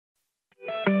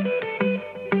Hi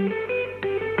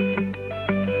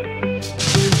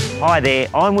there,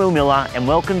 I'm Will Miller and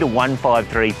welcome to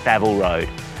 153 Favell Road,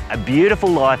 a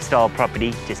beautiful lifestyle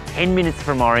property just 10 minutes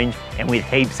from Orange and with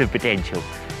heaps of potential.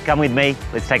 Come with me,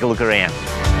 let's take a look around.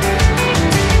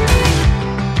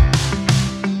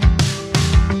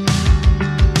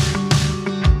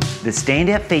 The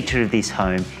standout feature of this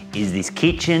home is this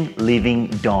kitchen, living,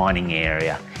 dining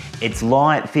area. It's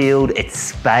light filled, it's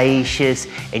spacious,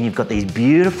 and you've got these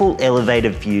beautiful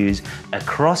elevated views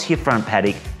across your front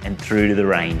paddock and through to the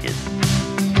ranges.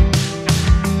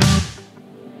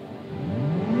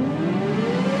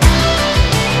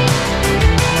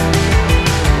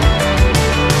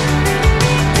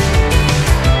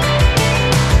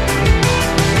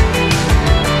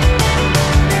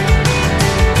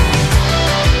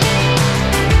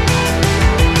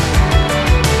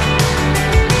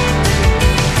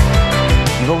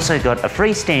 You've also got a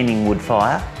freestanding wood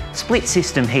fire, split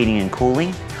system heating and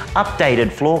cooling,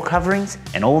 updated floor coverings,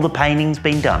 and all the painting's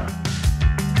been done.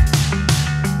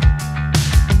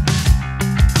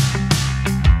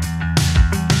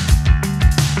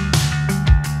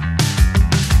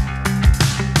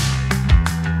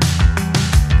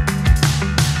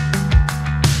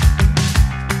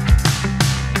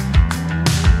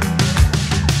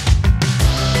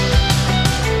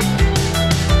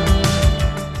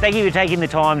 Thank you for taking the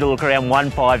time to look around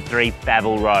 153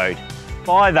 Favell Road.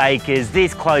 5 acres,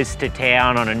 this close to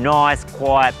town on a nice,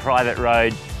 quiet, private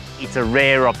road. It's a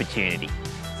rare opportunity.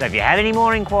 So if you have any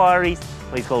more inquiries,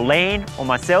 please call Lan or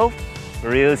myself for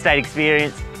real estate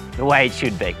experience the way it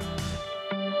should be.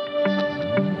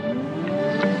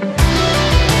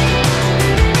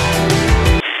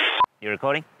 You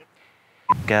recording?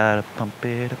 Gotta pump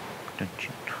it up, don't you?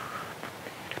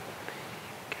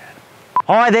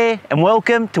 Hi there and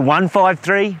welcome to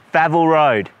 153 Favell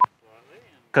Road.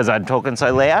 Because I'm talking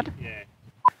so loud? Yeah.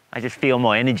 I just feel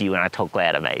my energy when I talk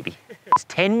louder maybe. It's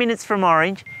 10 minutes from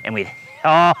Orange and with,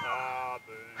 and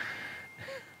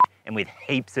with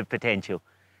heaps of potential.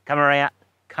 Come around,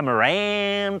 come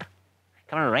around,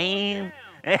 come around.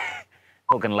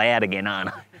 Talking loud again, aren't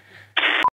I?